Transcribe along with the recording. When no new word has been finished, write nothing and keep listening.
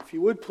If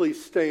you would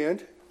please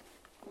stand.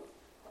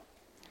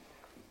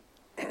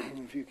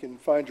 If you can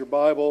find your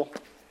Bible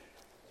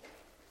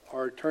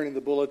or turn in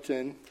the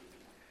bulletin,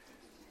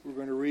 we're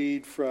going to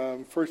read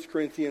from 1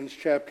 Corinthians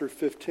chapter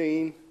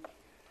 15,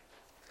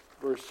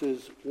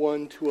 verses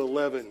 1 to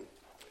 11.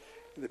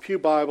 In the Pew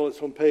Bible,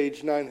 it's on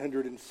page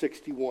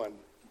 961.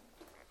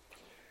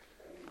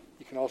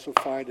 You can also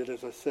find it,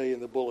 as I say,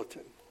 in the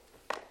bulletin.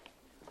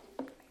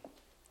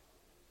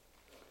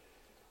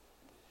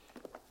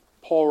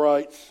 Paul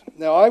writes,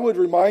 "Now I would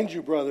remind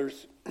you,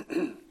 brothers,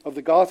 of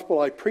the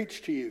gospel I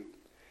preached to you,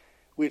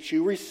 which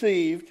you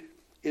received,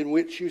 in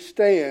which you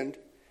stand,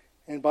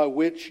 and by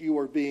which you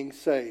are being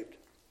saved,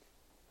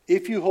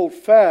 if you hold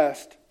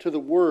fast to the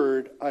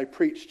word I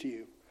preached to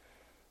you,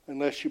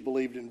 unless you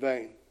believed in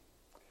vain.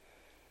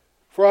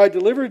 For I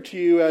delivered to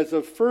you as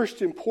of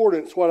first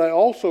importance what I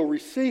also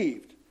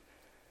received,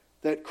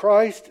 that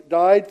Christ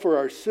died for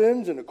our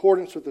sins in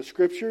accordance with the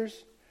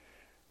Scriptures,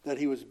 that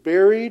he was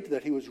buried,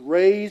 that he was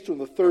raised on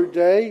the third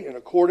day in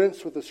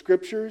accordance with the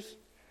Scriptures,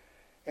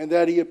 and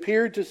that he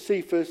appeared to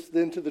Cephas,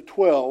 then to the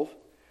 12.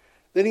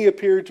 Then he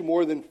appeared to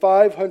more than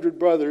 500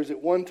 brothers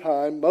at one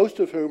time, most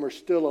of whom are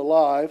still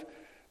alive,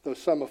 though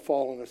some have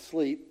fallen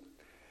asleep.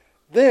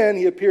 Then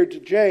he appeared to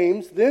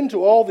James, then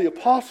to all the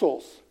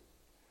apostles.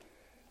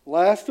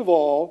 Last of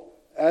all,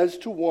 as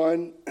to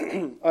one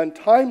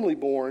untimely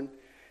born,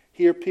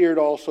 he appeared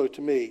also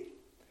to me.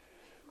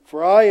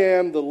 For I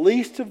am the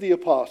least of the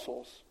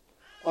apostles,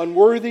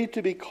 unworthy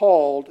to be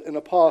called an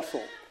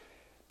apostle,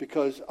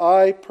 because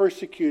I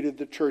persecuted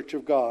the church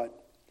of God.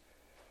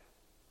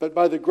 But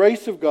by the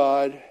grace of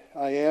God,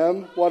 I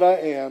am what I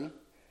am,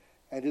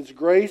 and his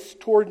grace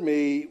toward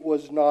me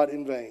was not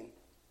in vain.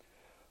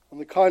 On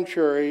the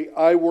contrary,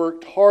 I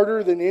worked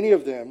harder than any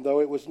of them,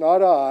 though it was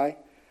not I,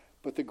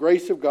 but the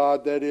grace of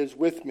God that is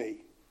with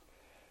me.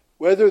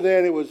 Whether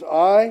then it was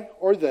I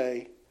or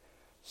they,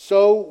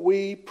 so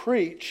we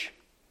preach,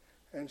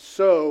 and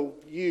so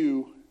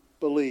you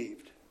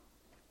believed."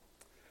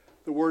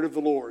 The word of the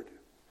Lord.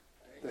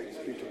 Thanks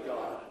be to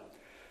God.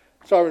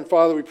 Sovereign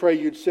Father, we pray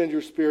you'd send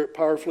your Spirit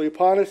powerfully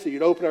upon us, that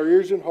you'd open our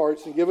ears and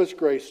hearts and give us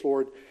grace,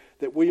 Lord,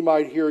 that we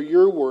might hear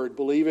your word,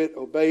 believe it,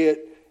 obey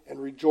it,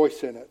 and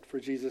rejoice in it. For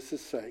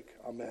Jesus' sake.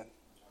 Amen.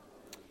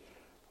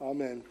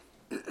 Amen.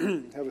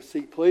 Have a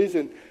seat, please.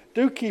 And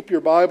do keep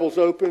your Bibles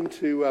open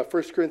to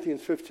 1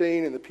 Corinthians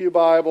 15 in the Pew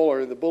Bible or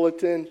in the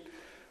bulletin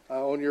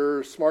on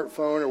your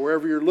smartphone or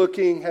wherever you're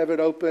looking. Have it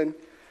open,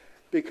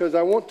 because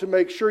I want to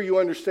make sure you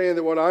understand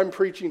that what I'm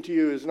preaching to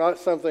you is not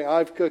something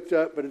I've cooked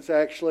up, but it's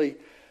actually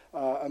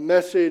a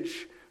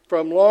message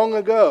from long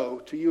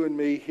ago to you and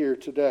me here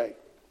today.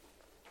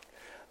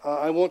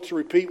 I want to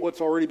repeat what's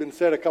already been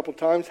said a couple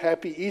times.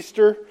 Happy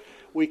Easter.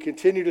 We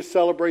continue to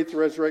celebrate the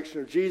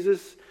resurrection of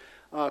Jesus.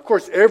 Of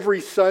course, every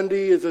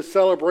Sunday is a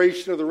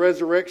celebration of the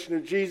resurrection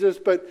of Jesus,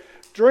 but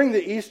during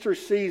the Easter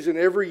season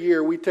every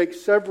year, we take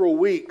several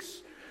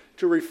weeks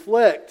to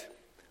reflect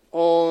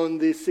on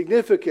the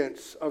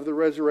significance of the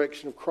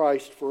resurrection of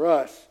Christ for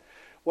us,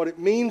 what it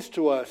means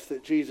to us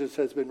that Jesus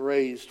has been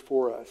raised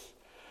for us.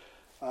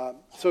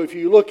 So if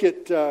you look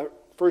at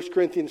 1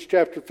 Corinthians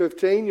chapter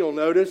 15, you'll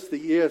notice the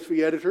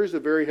ESV editors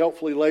have very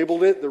helpfully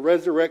labeled it, the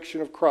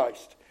resurrection of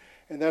Christ.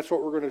 And that's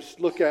what we're going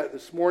to look at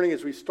this morning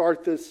as we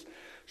start this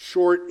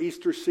short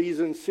Easter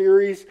season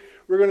series.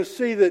 We're going to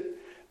see that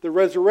the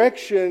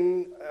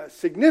resurrection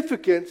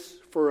significance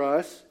for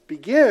us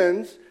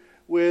begins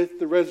with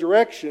the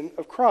resurrection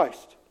of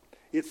Christ.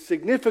 It's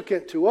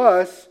significant to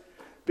us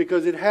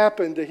because it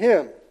happened to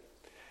him.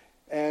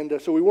 And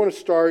so we want to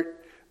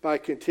start by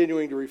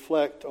continuing to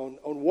reflect on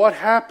what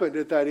happened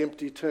at that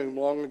empty tomb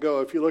long ago.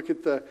 If you look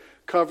at the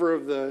cover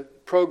of the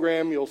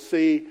program, you'll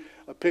see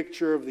a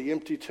picture of the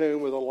empty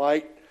tomb with a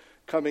light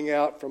coming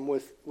out from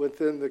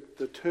within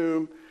the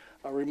tomb,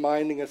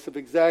 reminding us of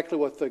exactly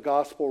what the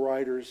gospel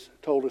writers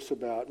told us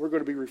about. We're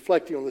going to be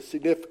reflecting on the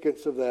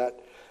significance of that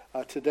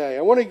today.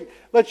 I want to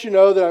let you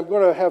know that I'm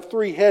going to have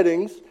three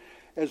headings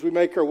as we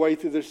make our way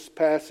through this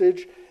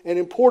passage: an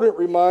important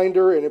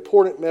reminder, an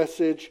important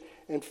message,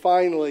 and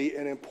finally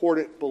an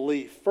important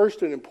belief.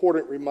 First, an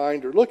important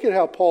reminder. Look at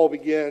how Paul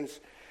begins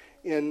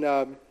in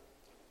 1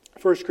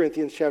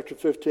 Corinthians chapter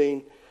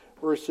 15,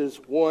 verses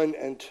 1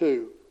 and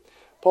 2.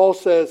 Paul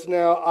says,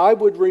 "Now I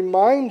would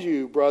remind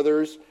you,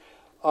 brothers,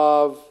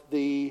 of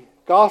the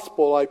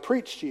gospel I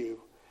preached to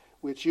you,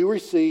 which you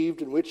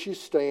received, in which you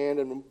stand,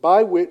 and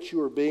by which you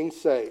are being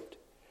saved."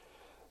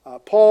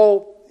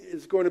 Paul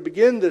is going to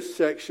begin this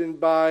section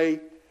by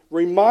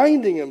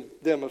reminding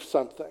them of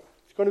something.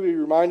 He's going to be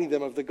reminding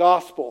them of the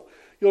gospel.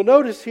 You'll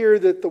notice here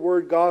that the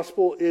word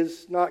gospel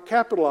is not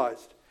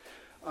capitalized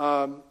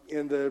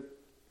in the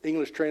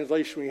English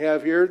translation we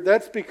have here.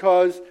 That's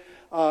because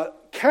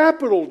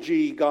capital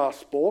G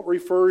gospel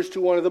refers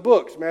to one of the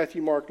books,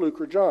 Matthew, Mark,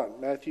 Luke, or John.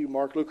 Matthew,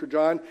 Mark, Luke, or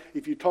John.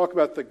 If you talk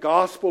about the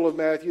gospel of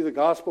Matthew, the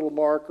gospel of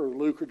Mark, or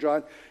Luke, or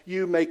John,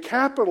 you may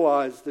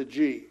capitalize the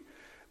G,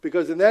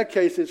 because in that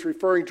case it's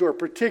referring to a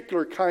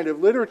particular kind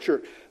of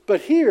literature.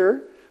 But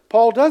here,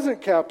 Paul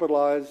doesn't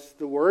capitalize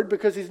the word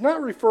because he's not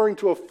referring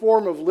to a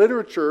form of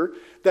literature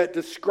that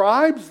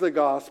describes the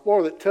gospel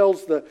or that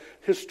tells the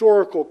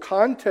historical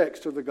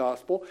context of the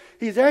gospel.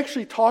 He's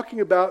actually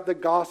talking about the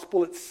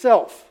gospel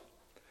itself.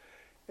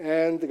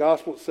 And the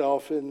gospel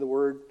itself, in the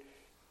word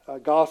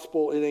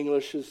gospel in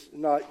English, is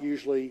not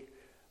usually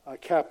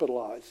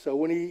capitalized. So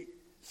when he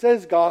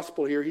says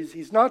gospel here,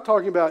 he's not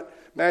talking about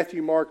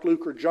Matthew, Mark,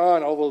 Luke, or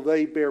John, although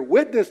they bear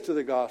witness to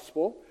the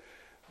gospel.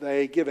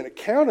 They give an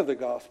account of the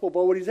gospel,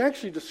 but what he's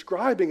actually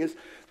describing is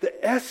the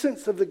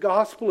essence of the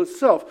gospel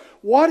itself.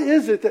 What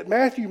is it that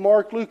Matthew,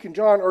 Mark, Luke, and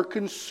John are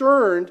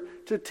concerned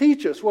to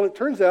teach us? Well, it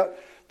turns out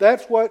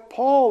that's what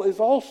Paul is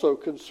also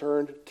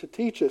concerned to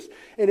teach us.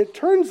 And it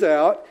turns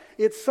out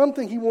it's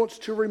something he wants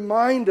to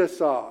remind us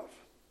of.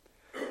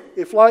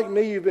 If, like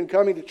me, you've been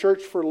coming to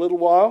church for a little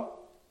while,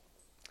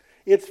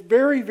 it's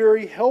very,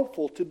 very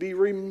helpful to be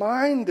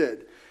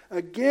reminded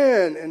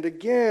again and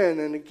again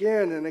and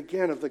again and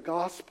again of the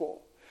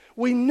gospel.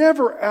 We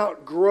never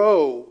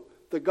outgrow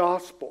the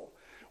gospel.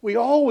 We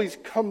always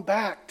come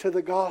back to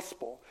the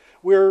gospel.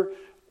 We're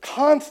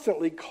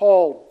constantly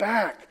called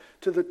back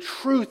to the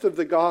truth of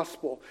the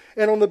gospel,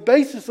 and on the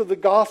basis of the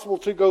gospel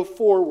to go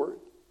forward.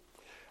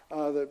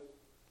 The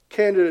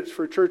candidates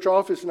for church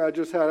office and I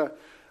just had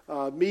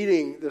a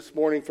meeting this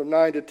morning from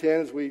 9 to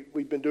 10, as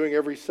we've been doing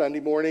every Sunday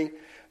morning.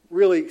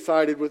 Really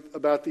excited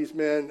about these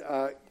men.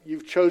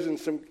 You've chosen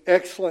some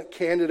excellent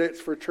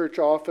candidates for church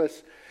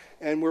office,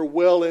 and we're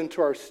well into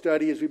our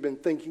study as we've been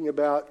thinking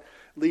about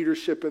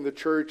leadership in the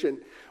church. And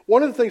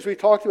one of the things we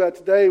talked about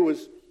today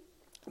was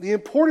the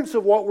importance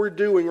of what we're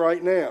doing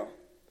right now.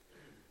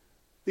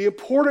 The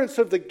importance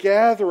of the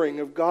gathering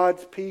of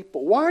God's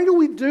people. Why do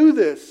we do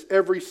this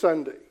every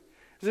Sunday?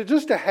 Is it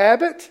just a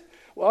habit?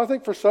 Well, I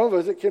think for some of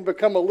us it can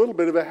become a little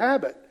bit of a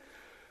habit.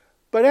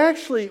 But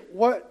actually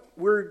what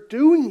we're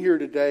doing here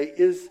today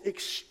is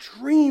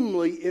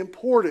extremely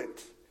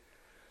important.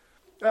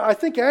 I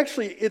think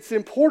actually its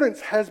importance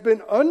has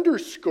been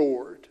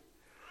underscored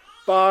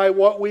by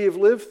what we have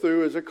lived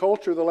through as a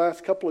culture the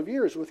last couple of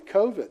years with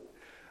COVID.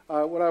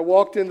 When I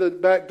walked in the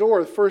back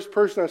door, the first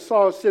person I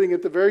saw was sitting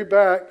at the very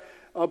back.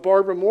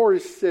 Barbara Moore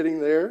is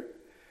sitting there.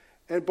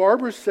 And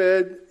Barbara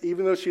said,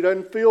 even though she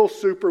doesn't feel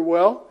super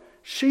well,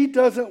 she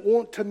doesn't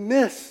want to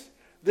miss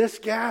this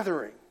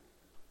gathering.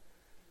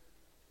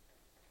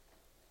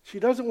 She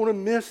doesn't want to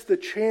miss the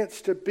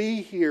chance to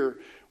be here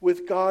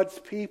with God's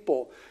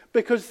people.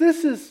 Because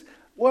this is,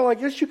 well, I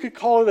guess you could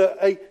call it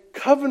a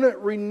covenant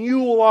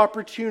renewal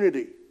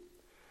opportunity.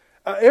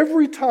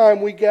 Every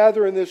time we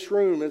gather in this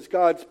room as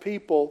God's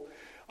people,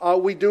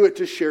 we do it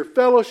to share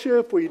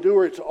fellowship. We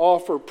do it to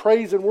offer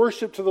praise and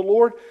worship to the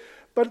Lord.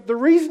 But the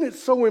reason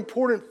it's so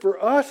important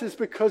for us is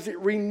because it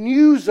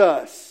renews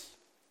us.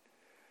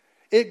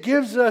 It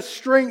gives us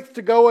strength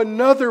to go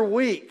another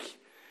week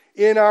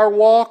in our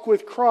walk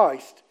with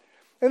Christ.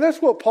 And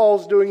that's what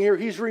Paul's doing here.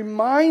 He's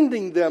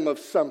reminding them of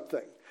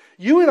something.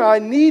 You and I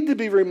need to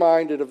be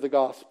reminded of the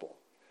gospel.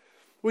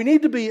 We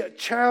need to be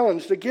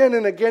challenged again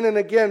and again and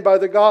again by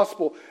the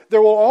gospel.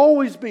 There will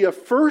always be a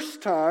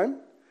first time,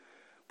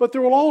 but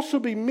there will also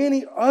be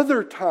many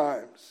other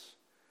times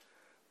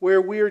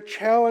where we are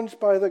challenged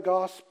by the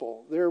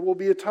gospel. There will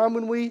be a time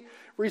when we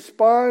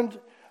respond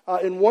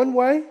in one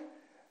way,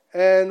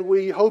 and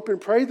we hope and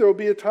pray. There will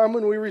be a time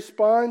when we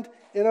respond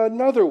in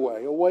another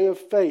way, a way of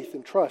faith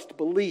and trust,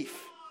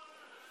 belief.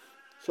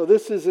 So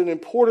this is an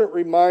important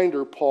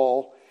reminder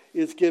Paul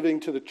is giving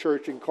to the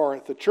church in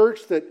Corinth. The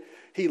church that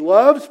he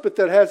loves, but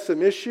that has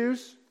some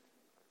issues,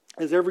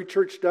 as every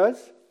church does.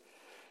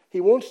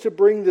 He wants to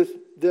bring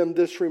them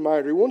this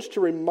reminder. He wants to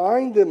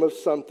remind them of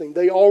something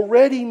they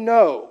already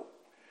know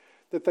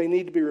that they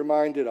need to be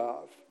reminded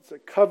of. It's a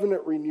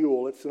covenant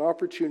renewal. It's an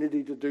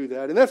opportunity to do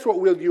that. And that's what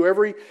we'll do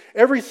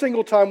every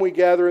single time we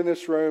gather in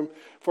this room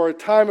for a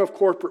time of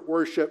corporate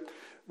worship.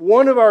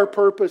 One of our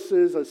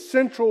purposes, a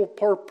central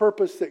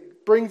purpose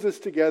that brings us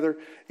together,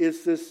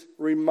 is this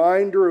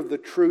reminder of the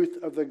truth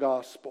of the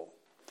gospel.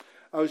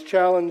 I was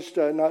challenged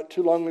not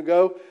too long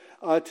ago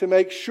to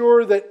make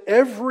sure that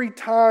every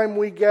time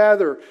we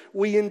gather,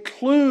 we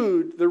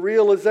include the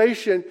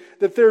realization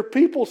that there are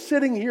people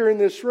sitting here in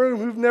this room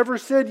who've never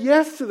said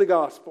yes to the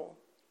gospel.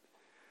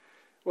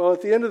 Well,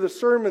 at the end of the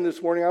sermon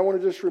this morning, I want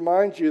to just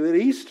remind you that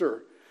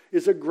Easter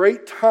is a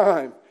great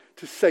time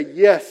to say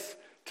yes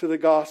to the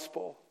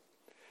gospel.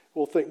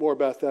 We'll think more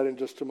about that in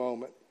just a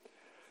moment.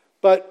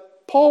 But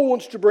Paul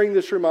wants to bring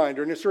this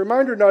reminder, and it's a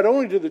reminder not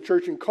only to the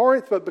church in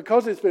Corinth, but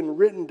because it's been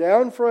written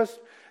down for us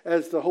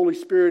as the Holy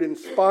Spirit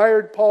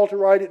inspired Paul to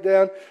write it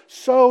down,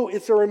 so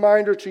it's a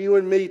reminder to you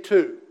and me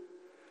too.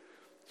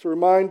 It's a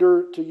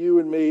reminder to you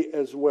and me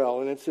as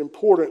well, and it's an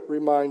important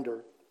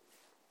reminder.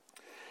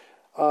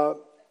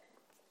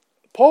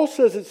 Paul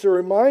says it's a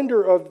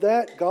reminder of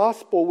that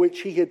gospel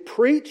which he had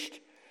preached,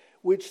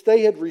 which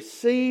they had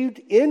received,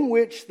 in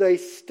which they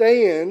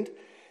stand,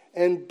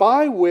 and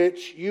by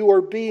which you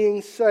are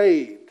being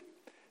saved.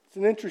 It's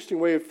an interesting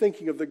way of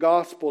thinking of the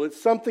gospel.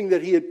 It's something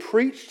that he had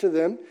preached to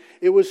them.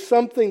 It was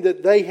something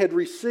that they had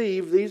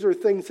received. These are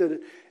things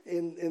that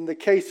in the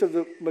case of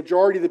the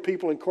majority of the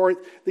people in Corinth,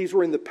 these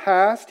were in the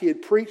past. He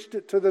had preached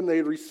it to them. They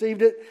had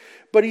received it.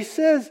 But he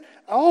says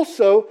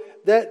also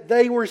that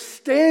they were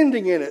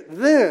standing in it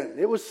then.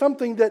 It was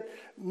something that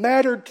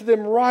mattered to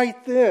them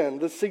right then.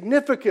 The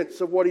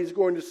significance of what he's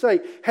going to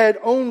say had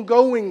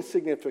ongoing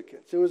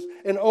significance. It was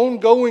an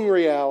ongoing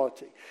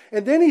reality.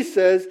 And then he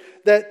says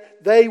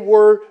that they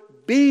were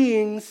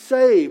being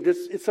saved.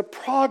 It's a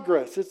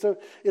progress.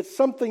 It's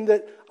something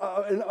that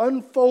an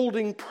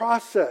unfolding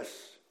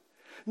process.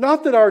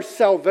 Not that our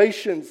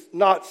salvation's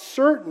not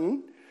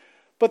certain,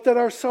 but that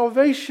our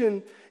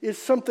salvation is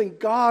something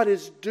God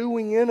is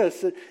doing in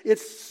us.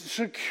 It's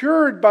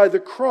secured by the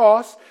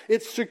cross.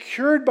 It's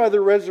secured by the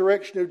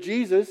resurrection of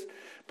Jesus.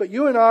 But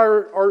you and I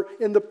are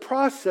in the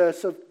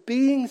process of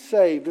being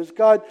saved as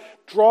God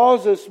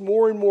draws us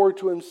more and more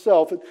to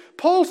himself. And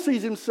Paul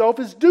sees himself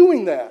as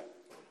doing that.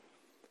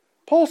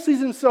 Paul sees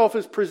himself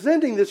as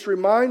presenting this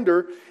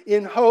reminder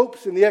in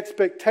hopes and the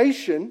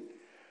expectation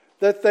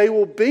that they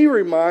will be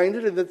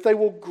reminded and that they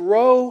will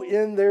grow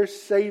in their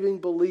saving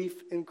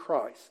belief in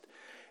Christ.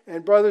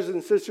 And brothers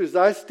and sisters, as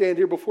I stand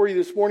here before you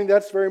this morning,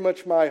 that's very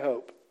much my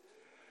hope.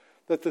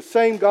 That the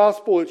same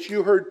gospel that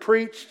you heard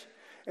preached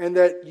and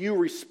that you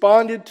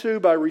responded to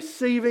by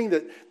receiving,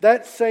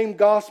 that same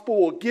gospel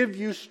will give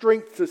you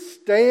strength to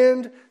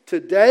stand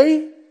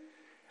today,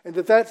 and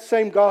that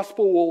same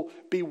gospel will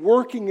be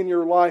working in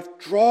your life,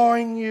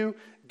 drawing you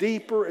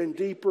deeper and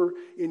deeper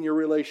in your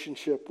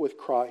relationship with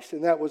Christ.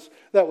 And that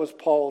was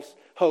Paul's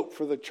hope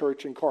for the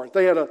church in Corinth.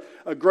 They had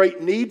a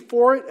great need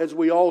for it, as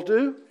we all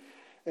do.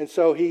 And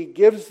so he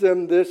gives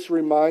them this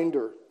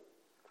reminder.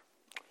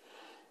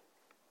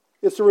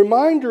 It's a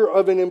reminder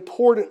of an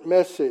important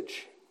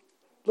message.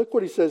 Look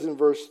what he says in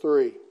verse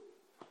 3.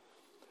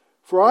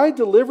 For I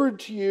delivered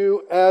to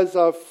you as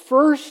of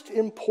first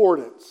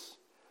importance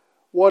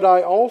what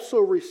I also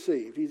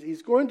received.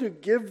 He's going to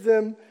give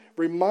them,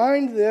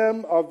 remind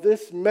them of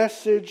this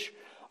message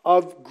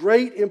of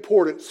great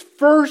importance.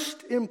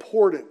 First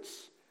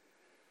importance.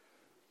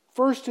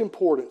 First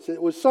importance.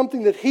 It was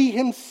something that he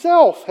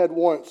himself had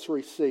once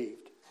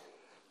received.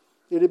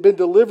 It had been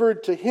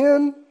delivered to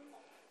him,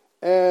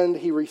 and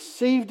he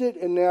received it,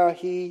 and now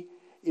he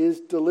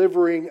is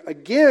delivering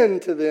again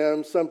to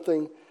them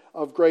something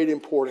of great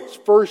importance.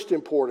 First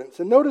importance.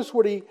 And notice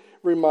what he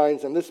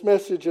reminds them. This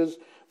message has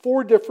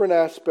 4 different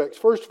aspects.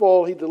 First of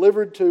all, he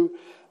delivered to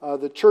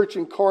the church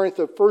in Corinth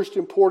of first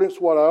importance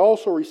what I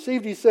also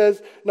received. He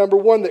says, number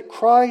 1, that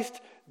Christ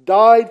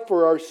died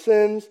for our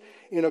sins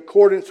in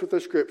accordance with the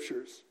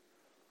Scriptures.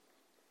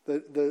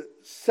 The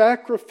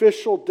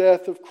sacrificial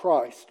death of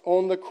Christ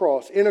on the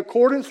cross, in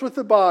accordance with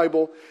the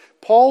Bible,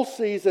 Paul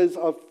sees as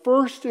of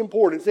first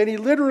importance. And he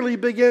literally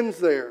begins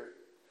there.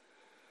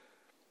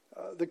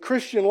 The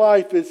Christian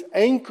life is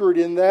anchored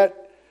in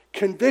that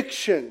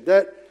conviction,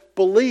 that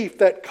belief,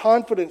 that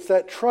confidence,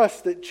 that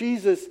trust that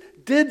Jesus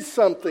did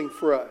something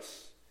for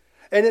us.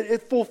 And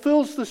it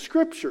fulfills the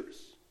Scriptures.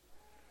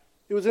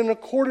 It was in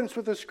accordance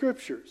with the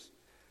Scriptures.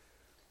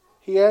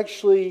 He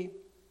actually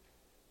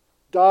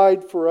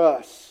died for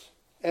us,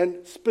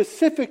 and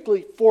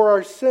specifically for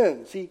our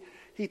sins.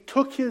 He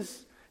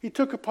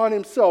took upon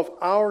himself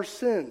our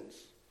sins.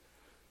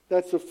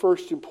 That's of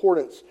first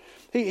importance.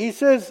 He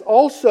says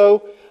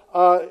also,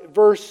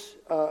 verse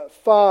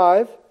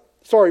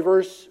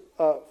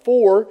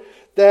 4,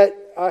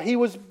 that he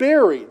was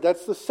buried.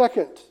 That's the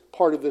second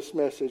part of this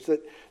message.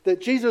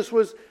 That Jesus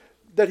was.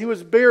 That he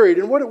was buried.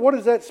 And what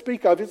does that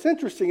speak of? It's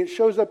interesting. It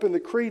shows up in the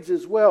creeds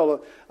as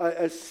well.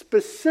 A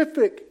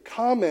specific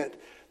comment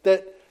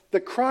that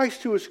the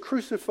Christ who was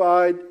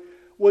crucified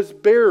was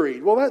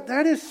buried. Well,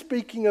 that is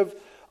speaking of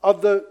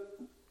the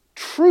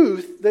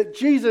truth that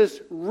Jesus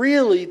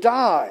really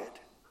died.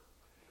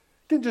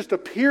 He didn't just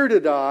appear to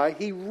die.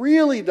 He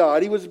really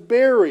died. He was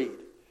buried.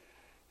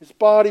 His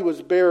body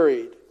was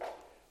buried.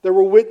 There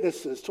were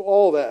witnesses to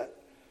all that.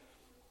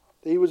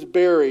 He was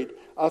buried.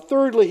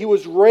 Thirdly, he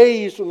was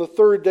raised on the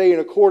 3rd day in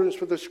accordance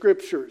with the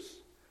Scriptures.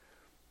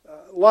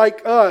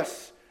 Like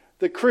us,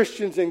 the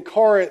Christians in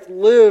Corinth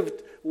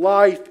lived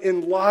life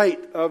in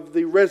light of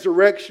the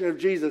resurrection of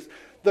Jesus.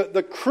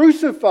 The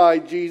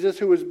crucified Jesus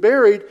who was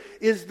buried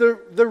is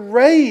the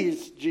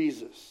raised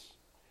Jesus.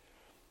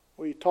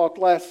 We talked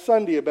last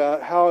Sunday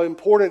about how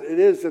important it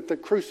is that the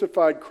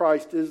crucified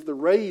Christ is the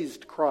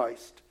raised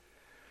Christ.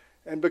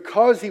 And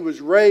because he was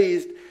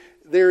raised,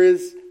 there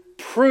is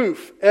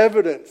proof,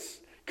 evidence,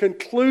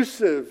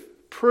 conclusive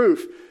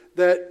proof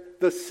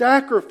that the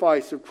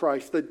sacrifice of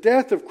Christ, the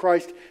death of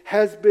Christ,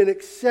 has been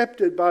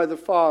accepted by the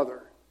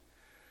Father.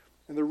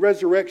 And the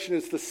resurrection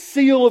is the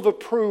seal of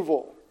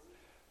approval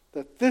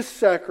that this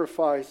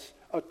sacrifice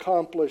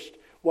accomplished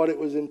what it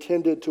was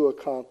intended to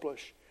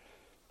accomplish.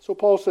 So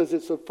Paul says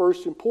it's of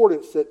first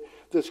importance that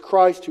this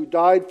Christ who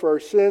died for our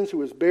sins, who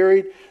was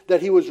buried,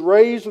 that he was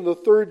raised on the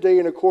 3rd day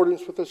in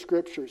accordance with the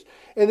Scriptures.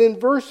 And then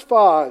verse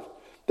 5,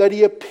 that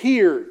he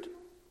appeared.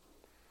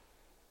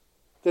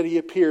 that he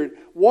appeared.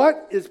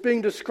 What is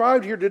being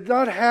described here did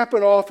not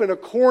happen off in a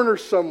corner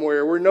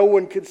somewhere where no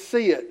one could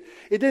see it.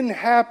 It didn't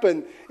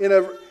happen in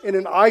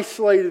an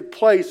isolated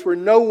place where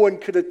no one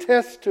could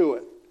attest to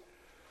it.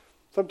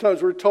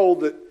 Sometimes we're told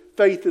that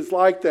faith is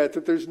like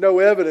that there's no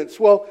evidence.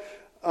 Well,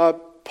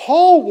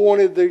 Paul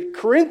wanted the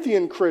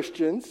Corinthian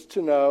Christians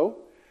to know,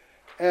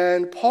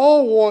 and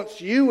Paul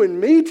wants you and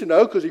me to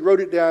know, because he wrote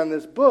it down in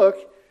this book,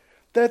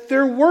 that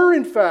there were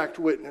in fact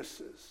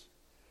witnesses.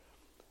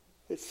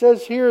 It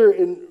says here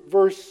in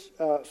verse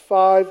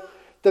 5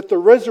 that the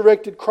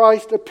resurrected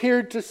Christ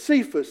appeared to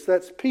Cephas,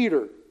 that's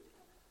Peter.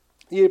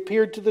 He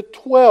appeared to the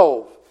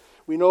 12.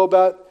 We know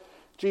about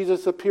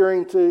Jesus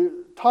appearing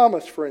to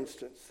Thomas, for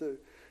instance, the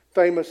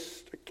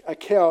famous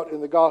account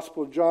in the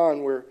Gospel of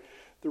John where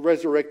the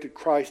resurrected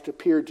Christ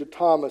appeared to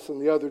Thomas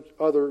and the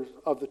other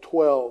of the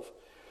 12.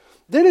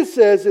 Then it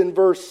says in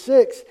verse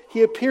 6,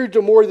 he appeared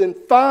to more than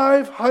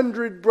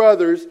 500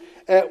 brothers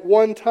at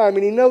one time.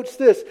 And he notes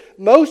this,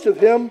 most of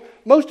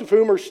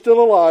whom are still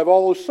alive,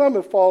 although some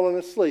have fallen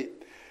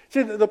asleep.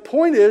 See, the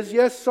point is,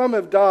 yes, some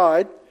have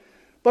died,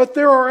 but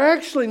there are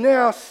actually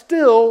now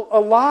still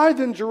alive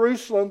in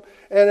Jerusalem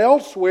and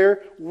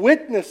elsewhere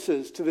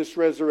witnesses to this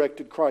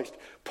resurrected Christ.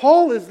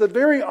 Paul is the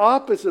very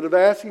opposite of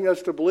asking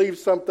us to believe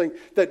something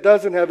that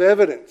doesn't have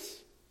evidence.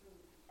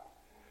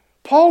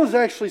 Paul is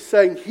actually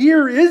saying,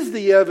 here is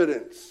the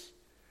evidence.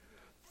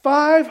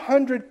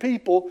 500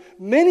 people,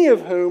 many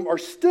of whom are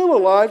still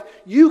alive,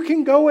 you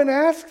can go and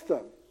ask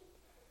them.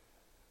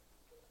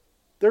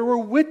 There were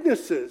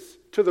witnesses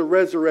to the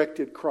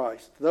resurrected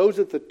Christ. Those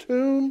at the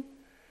tomb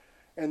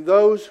and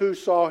those who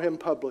saw him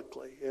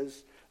publicly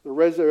as the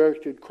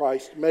resurrected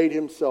Christ made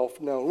himself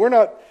known. We're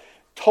not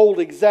told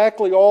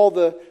exactly all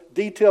the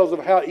details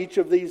of how each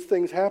of these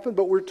things happened,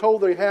 but we're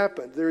told they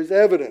happened. There is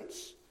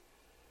evidence.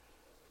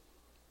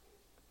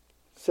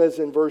 It says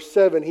in verse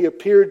 7, he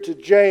appeared to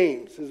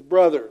James, his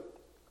brother.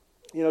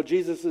 You know,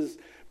 Jesus'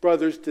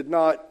 brothers did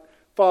not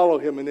follow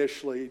him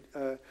initially.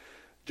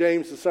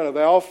 James, the son of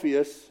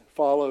Alphaeus,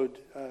 followed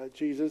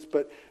Jesus,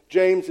 but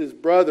James, his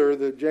brother,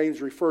 that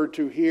James referred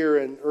to here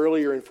and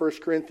earlier in 1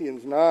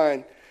 Corinthians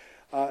 9,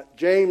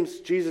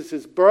 James,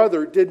 Jesus'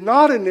 brother, did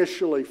not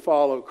initially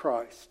follow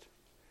Christ.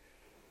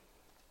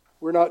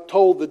 We're not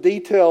told the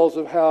details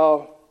of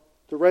how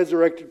the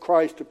resurrected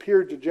Christ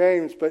appeared to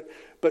James,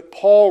 but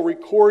Paul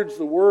records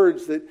the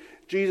words that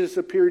Jesus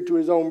appeared to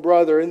his own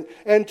brother,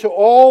 and to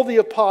all the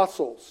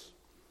apostles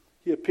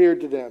he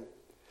appeared to them.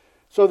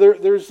 So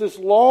there's this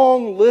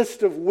long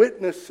list of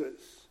witnesses.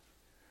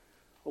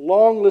 A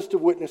long list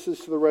of witnesses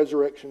to the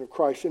resurrection of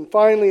Christ. And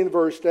finally in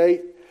verse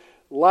 8,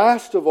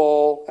 last of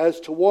all, as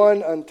to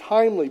one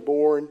untimely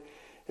born,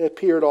 it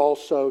appeared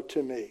also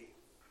to me.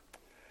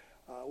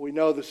 We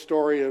know the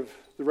story of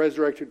the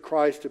resurrected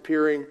Christ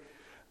appearing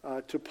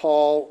to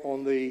Paul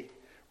on the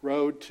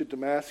road to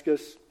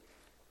Damascus.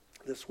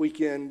 This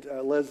weekend,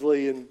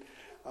 Leslie and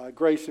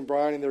Grace and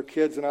Brian and their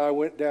kids and I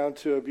went down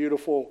to a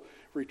beautiful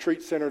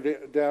retreat center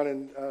down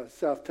in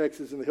South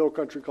Texas in the hill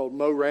country called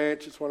Mo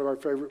Ranch. It's one of our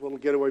favorite little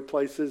getaway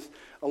places.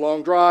 A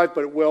long drive,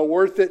 but well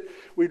worth it.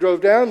 We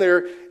drove down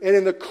there, and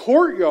in the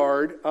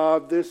courtyard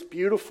of this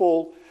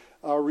beautiful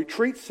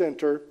retreat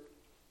center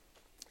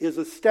is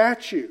a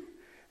statue.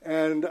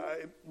 And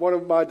one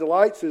of my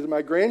delights is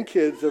my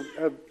grandkids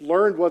have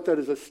learned what that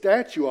is a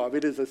statue of.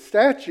 It is a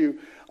statue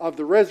of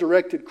the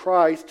resurrected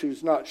Christ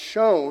who's not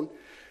shown,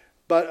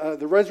 but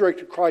the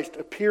resurrected Christ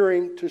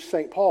appearing to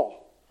St. Paul.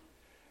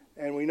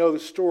 And we know the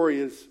story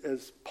is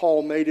as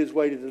Paul made his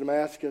way to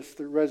Damascus,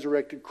 the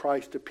resurrected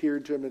Christ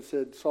appeared to him and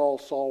said, Saul,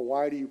 Saul,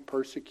 why do you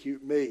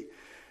persecute me?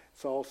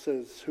 Saul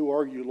says, who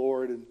are you,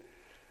 Lord? And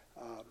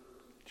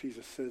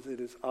Jesus says, it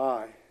is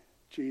I,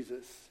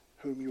 Jesus,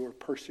 whom you are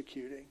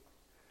persecuting.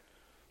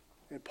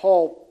 And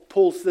Paul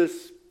pulls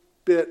this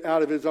bit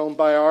out of his own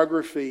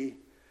biography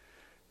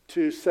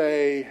to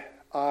say,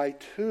 I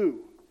too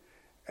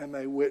am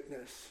a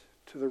witness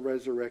to the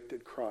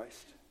resurrected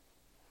Christ.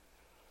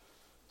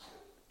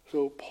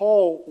 So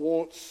Paul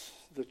wants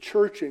the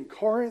church in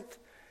Corinth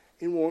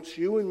and wants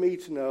you and me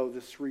to know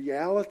this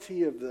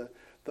reality of the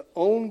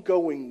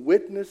ongoing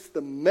witness,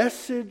 the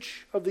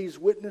message of these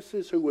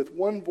witnesses who with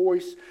one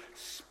voice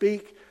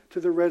speak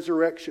to the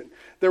resurrection.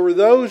 There were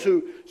those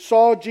who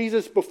saw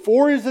Jesus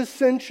before his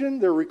ascension.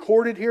 They're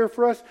recorded here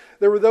for us.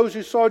 There were those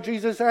who saw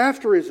Jesus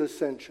after his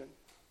ascension.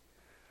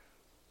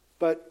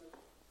 But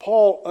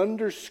Paul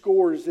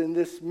underscores in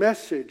this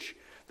message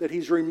that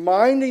he's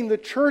reminding the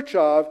church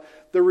of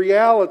the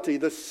reality,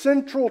 the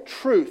central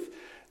truth,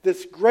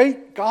 this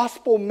great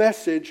gospel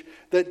message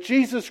that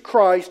Jesus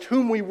Christ,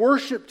 whom we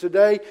worship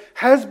today,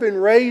 has been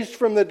raised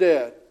from the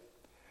dead.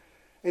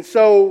 And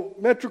so,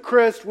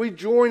 Metrocrest, we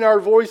join our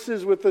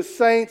voices with the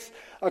saints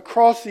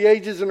across the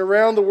ages and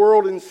around the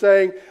world in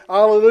saying,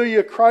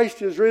 Alleluia,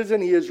 Christ is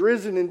risen. He is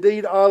risen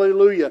indeed.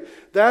 Alleluia.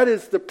 That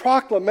is the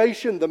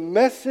proclamation, the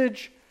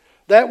message,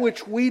 that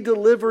which we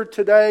deliver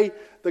today,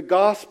 the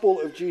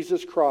gospel of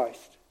Jesus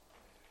Christ.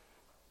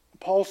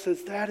 Paul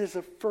says that is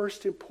of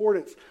first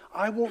importance.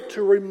 I want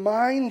to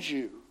remind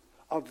you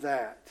of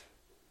that.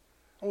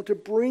 I want to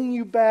bring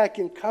you back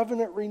in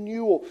covenant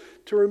renewal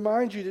to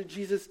remind you that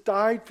Jesus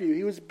died for you.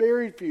 He was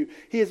buried for you.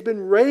 He has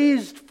been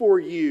raised for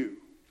you.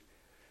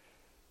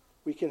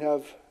 We can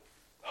have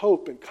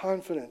hope and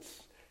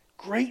confidence,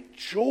 great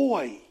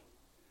joy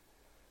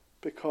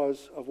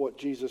because of what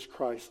Jesus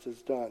Christ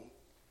has done.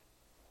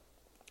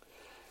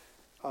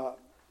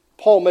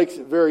 Paul makes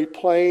it very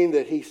plain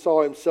that he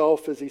saw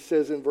himself, as he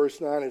says in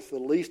verse 9, as the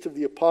least of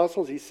the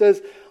apostles. He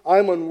says,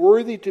 I'm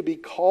unworthy to be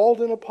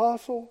called an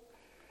apostle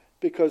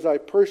because I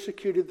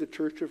persecuted the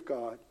church of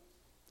God.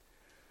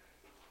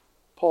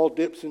 Paul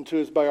dips into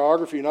his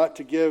biography not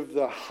to give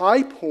the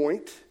high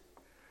point,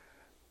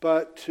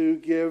 but to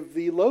give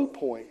the low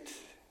point.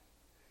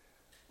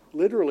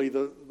 Literally,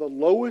 the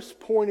lowest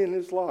point in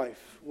his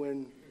life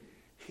when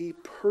he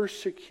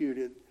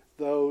persecuted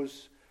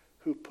those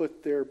who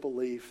put their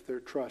belief,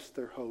 their trust,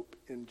 their hope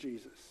in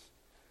Jesus.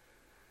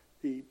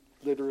 He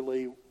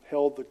literally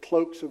held the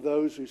cloaks of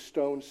those who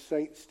stoned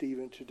St.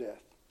 Stephen to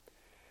death.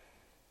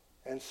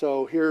 And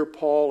so here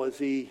Paul, as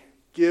he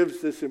gives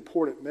this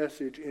important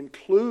message,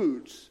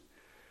 includes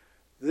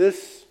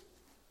this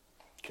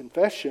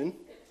confession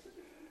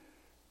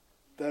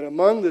that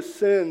among the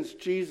sins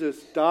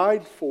Jesus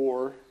died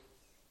for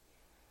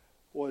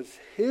was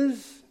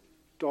his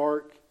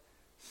dark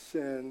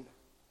sin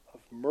of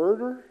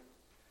murder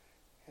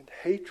and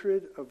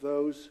hatred of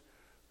those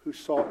who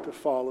sought to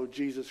follow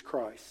Jesus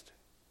Christ.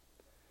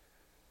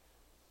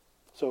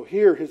 So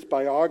here his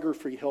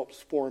biography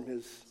helps form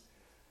his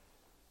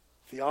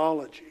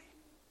theology.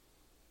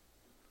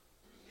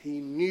 He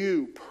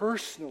knew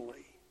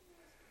personally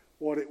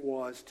what it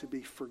was to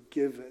be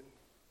forgiven.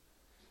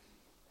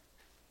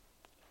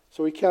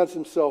 So he counts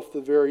himself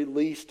the very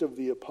least of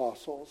the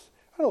apostles.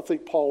 I don't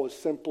think Paul was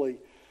simply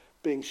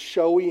being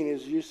showy in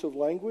his use of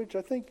language.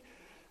 I think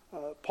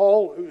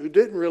Paul, who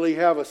didn't really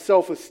have a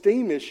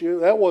self-esteem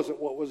issue, that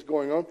wasn't what was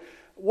going on.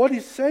 What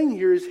he's saying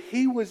here is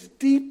he was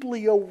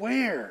deeply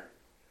aware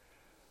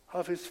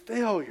of his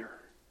failure.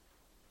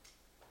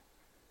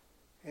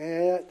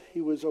 And yet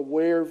he was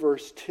aware,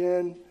 verse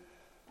 10,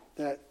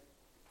 that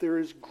there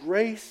is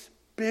grace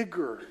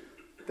bigger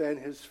than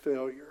his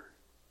failure.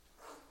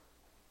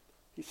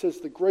 He says,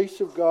 the grace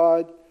of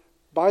God,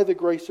 by the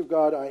grace of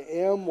God, I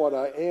am what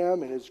I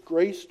am, and his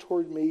grace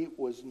toward me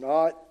was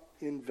not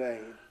in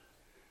vain.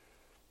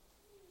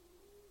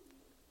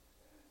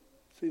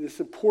 See,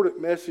 this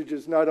important message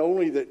is not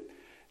only that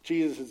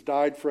Jesus has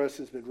died for us,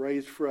 has been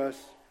raised for us,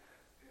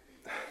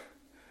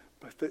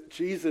 but that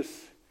Jesus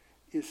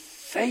is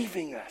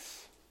saving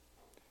us.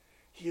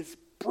 He is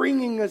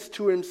bringing us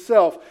to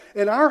himself.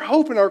 And our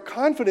hope and our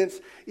confidence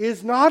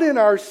is not in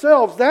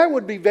ourselves. That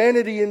would be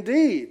vanity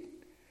indeed.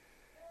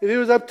 If it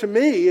was up to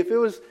me, if it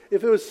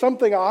was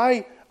something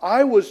I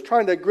was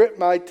trying to grit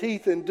my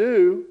teeth and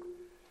do,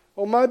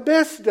 on my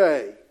best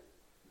day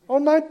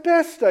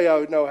I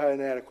would know how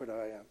inadequate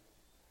I am.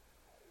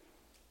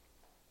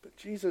 But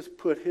Jesus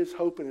put his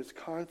hope and his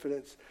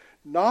confidence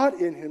not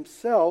in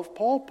himself.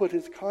 Paul put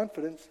his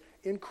confidence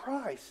in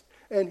Christ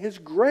and his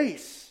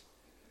grace.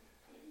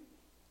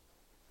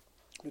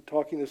 I've been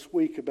talking this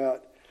week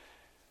about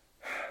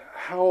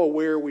how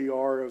aware we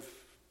are of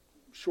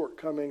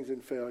shortcomings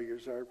and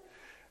failures. Our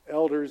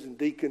elders and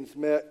deacons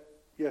met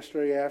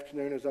yesterday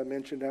afternoon, as I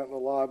mentioned, out in the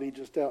lobby,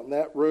 just out in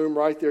that room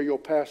right there. You'll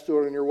pass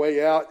through it on your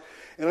way out.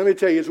 And let me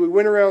tell you, as we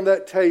went around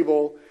that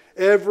table,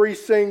 every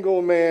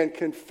single man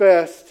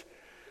confessed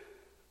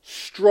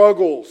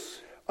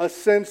struggles, a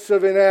sense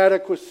of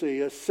inadequacy,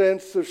 a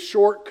sense of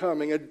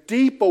shortcoming, a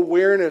deep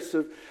awareness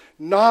of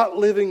not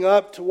living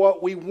up to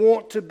what we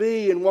want to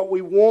be and what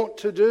we want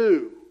to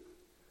do.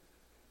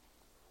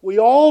 We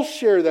all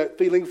share that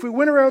feeling. If we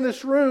went around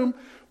this room,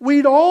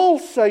 we'd all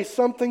say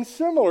something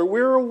similar.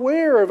 We're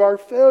aware of our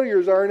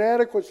failures, our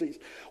inadequacies.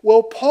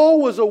 Well,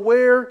 Paul was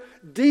aware,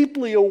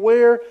 deeply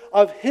aware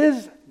of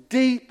his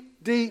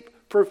deep, deep,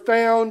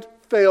 profound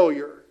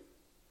failure.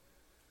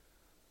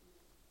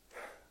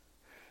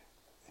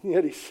 And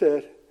yet he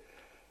said,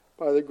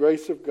 by the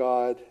grace of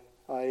God,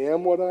 I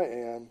am what I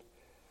am,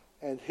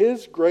 and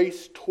his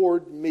grace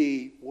toward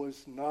me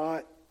was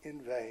not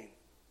in vain.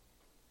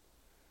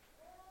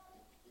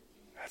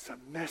 That's a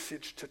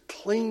message to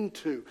cling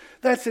to.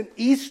 That's an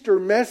Easter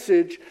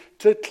message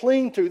to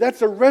cling to.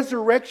 That's a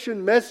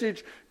resurrection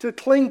message to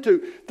cling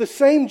to. The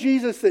same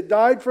Jesus that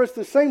died for us,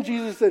 the same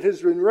Jesus that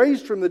has been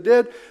raised from the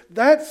dead,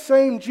 that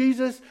same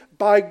Jesus,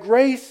 by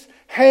grace,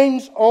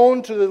 hangs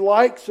on to the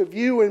likes of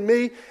you and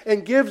me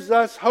and gives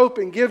us hope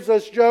and gives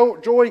us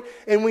joy.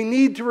 And we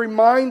need to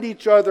remind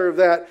each other of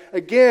that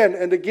again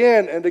and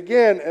again and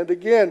again and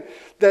again,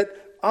 that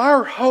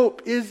our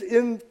hope is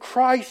in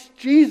Christ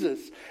Jesus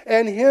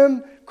and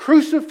him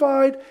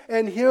crucified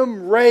and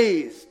him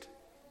raised.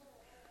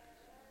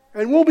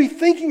 And we'll be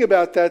thinking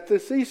about that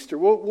this Easter.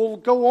 We'll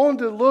go on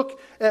to look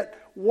at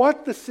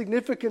what the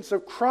significance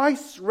of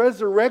Christ's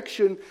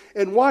resurrection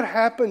and what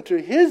happened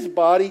to his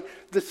body,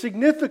 the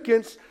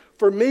significance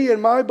for me and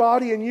my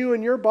body and you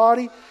and your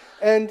body,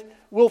 and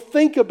we'll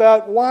think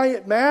about why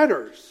it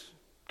matters.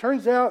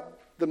 Turns out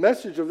the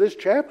message of this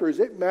chapter is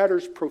it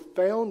matters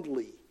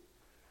profoundly.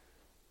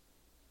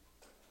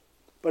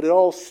 But it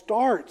all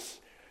starts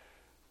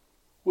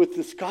with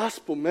this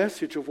gospel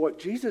message of what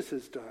Jesus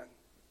has done.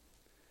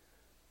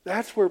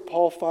 That's where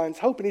Paul finds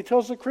hope. And he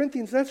tells the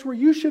Corinthians, that's where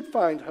you should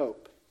find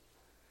hope.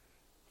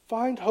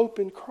 Find hope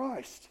in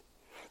Christ.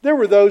 There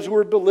were those who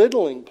were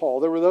belittling Paul.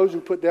 There were those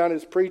who put down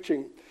his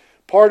preaching.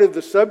 Part of the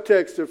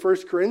subtext of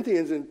 1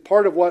 Corinthians and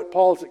part of what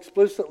Paul is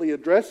explicitly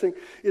addressing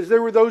is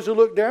there were those who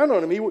looked down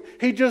on him.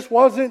 He just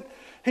wasn't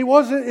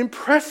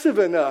impressive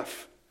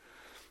enough.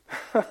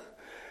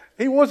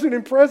 He wasn't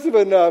impressive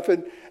enough.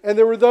 And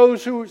there were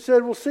those who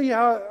said, well, see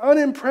how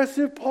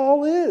unimpressive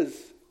Paul is.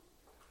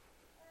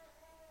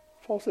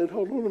 Paul said,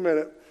 hold on a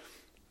minute.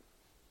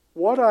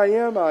 What I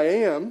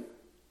am.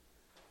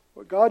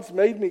 What God's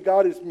made me,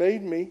 God has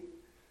made me.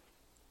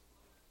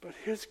 But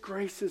His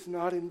grace is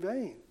not in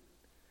vain.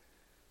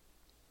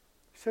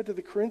 He said to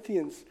the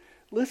Corinthians,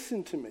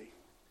 listen to me.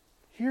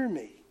 Hear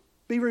me.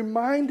 Be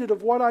reminded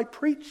of what I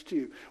preached to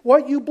you.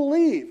 What you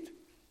believed.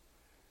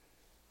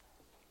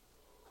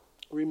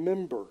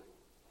 Remember.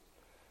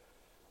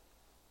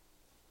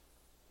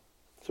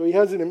 So he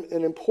has an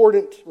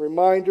important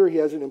reminder. He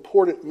has an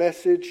important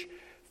message.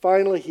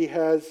 Finally, he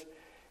has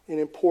an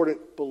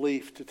important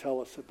belief to tell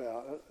us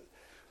about.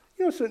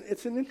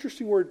 It's an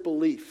interesting word,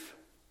 belief.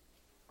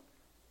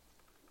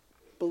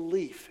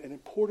 Belief, an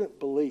important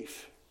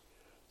belief.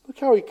 Look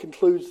how he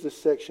concludes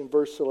this section,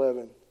 verse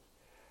 11.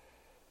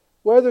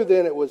 Whether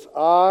then it was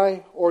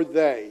I or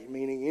they,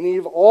 meaning any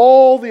of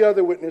all the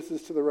other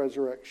witnesses to the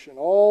resurrection,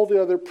 all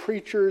the other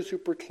preachers who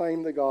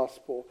proclaim the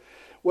gospel,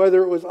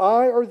 whether it was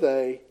I or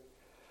they,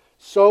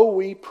 so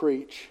we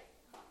preach,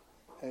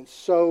 and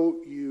so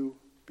you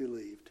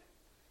believed.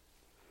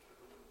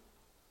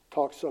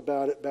 Talks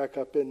about it back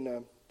up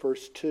in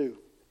verse 2.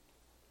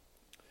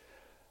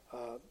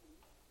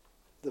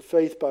 The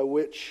faith by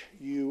which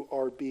you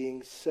are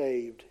being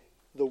saved.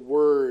 The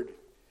word.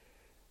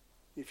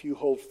 If you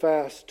hold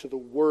fast to the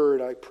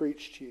word I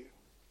preached to you.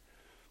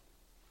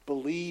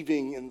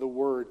 Believing in the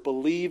word.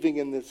 Believing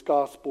in this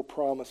gospel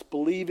promise.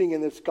 Believing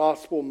in this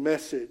gospel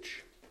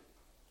message.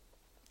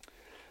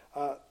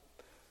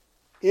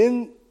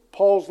 In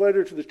Paul's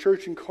letter to the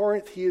church in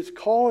Corinth, he is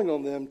calling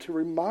on them to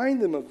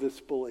remind them of this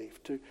belief.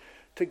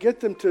 To get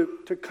them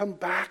to come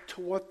back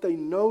to what they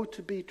know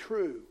to be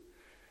true.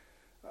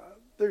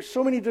 There's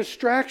so many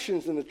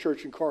distractions in the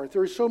church in Corinth.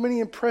 There are so many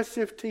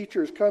impressive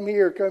teachers. Come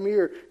here, come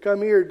here,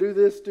 come here, do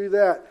this, do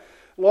that.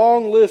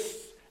 Long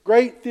lists,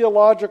 great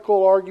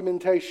theological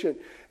argumentation.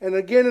 And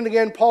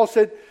again, Paul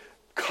said,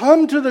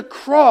 come to the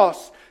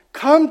cross.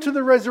 Come to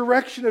the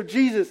resurrection of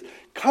Jesus.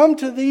 Come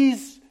to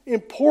these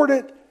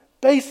important,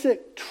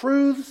 basic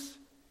truths.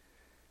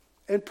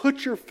 And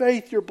put your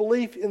faith, your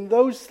belief in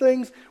those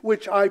things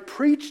which I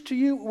preached to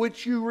you,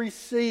 which you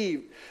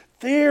received.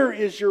 There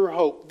is your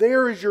hope.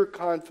 There is your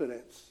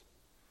confidence.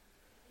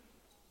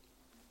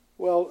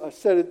 Well, I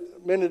said it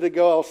a minute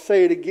ago. I'll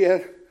say it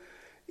again.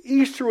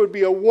 Easter would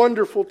be a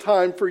wonderful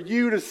time for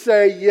you to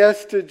say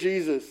yes to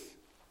Jesus.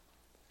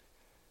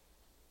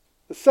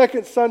 The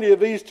second Sunday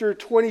of Easter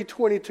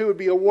 2022 would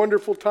be a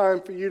wonderful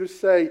time for you to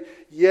say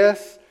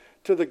yes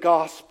to the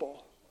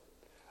gospel.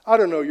 I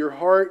don't know your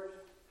heart.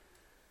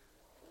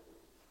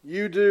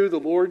 You do, the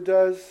Lord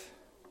does.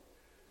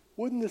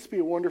 Wouldn't this be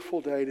a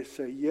wonderful day to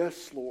say,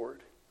 yes, Lord.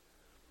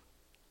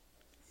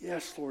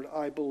 Yes, Lord,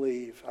 I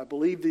believe. I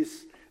believe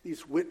these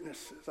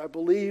witnesses. I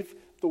believe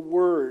the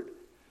word.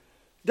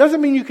 Doesn't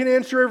mean you can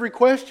answer every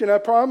question, I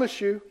promise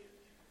you.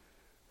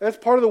 That's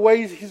part of the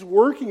ways He's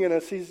working in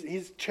us.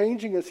 He's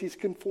changing us. He's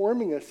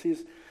conforming us.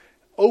 He's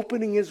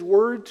opening His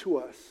word to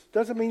us.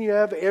 Doesn't mean you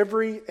have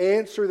every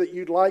answer that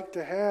you'd like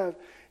to have.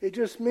 It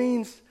just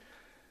means,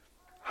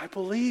 I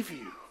believe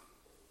you.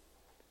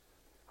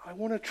 I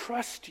want to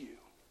trust you.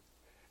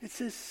 It's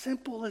as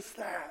simple as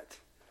that.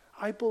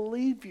 I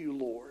believe you,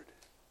 Lord.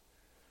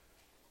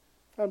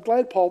 I'm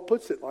glad Paul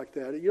puts it like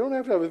that. You don't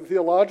have to have a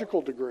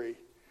theological degree.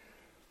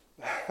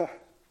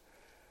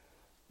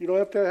 You don't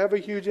have to have a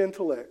huge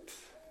intellect.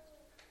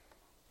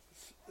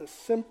 It's a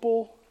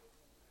simple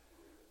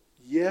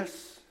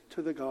yes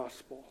to the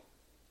gospel.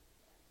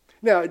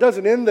 Now, it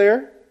doesn't end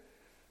there.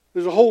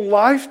 There's a whole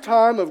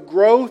lifetime of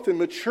growth and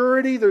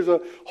maturity. There's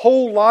a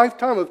whole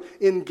lifetime of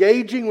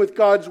engaging with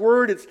God's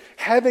Word. It's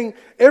having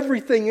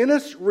everything in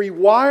us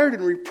rewired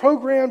and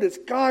reprogrammed. It's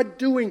God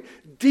doing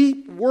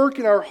deep work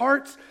in our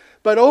hearts.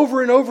 But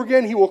over and over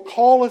again, He will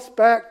call us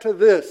back to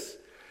this.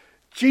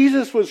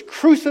 Jesus was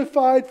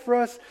crucified for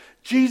us.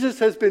 Jesus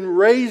has been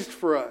raised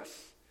for us.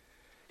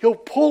 He'll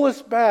pull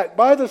us back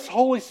by the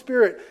Holy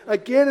Spirit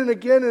again and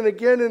again and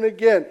again and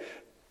again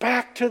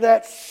back to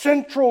that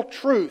central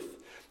truth.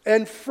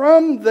 And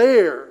from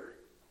there,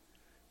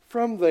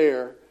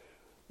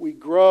 we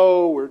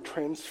grow, we're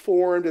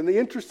transformed. And the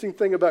interesting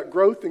thing about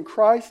growth in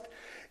Christ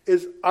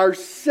is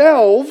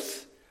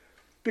ourselves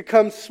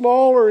become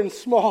smaller and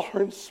smaller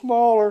and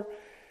smaller.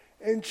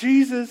 And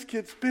Jesus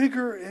gets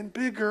bigger and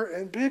bigger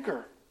and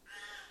bigger.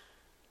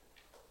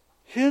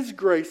 His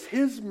grace,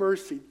 His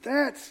mercy,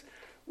 that's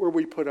where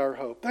we put our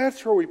hope.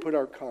 That's where we put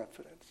our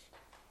confidence.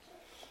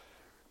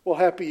 Well,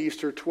 happy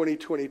Easter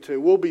 2022.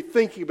 We'll be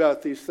thinking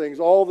about these things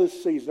all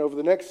this season. Over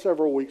the next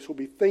several weeks, we'll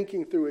be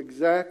thinking through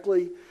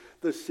exactly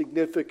the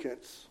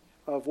significance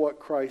of what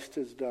Christ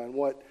has done,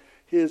 what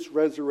his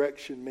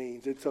resurrection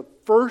means. It's of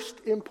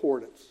first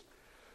importance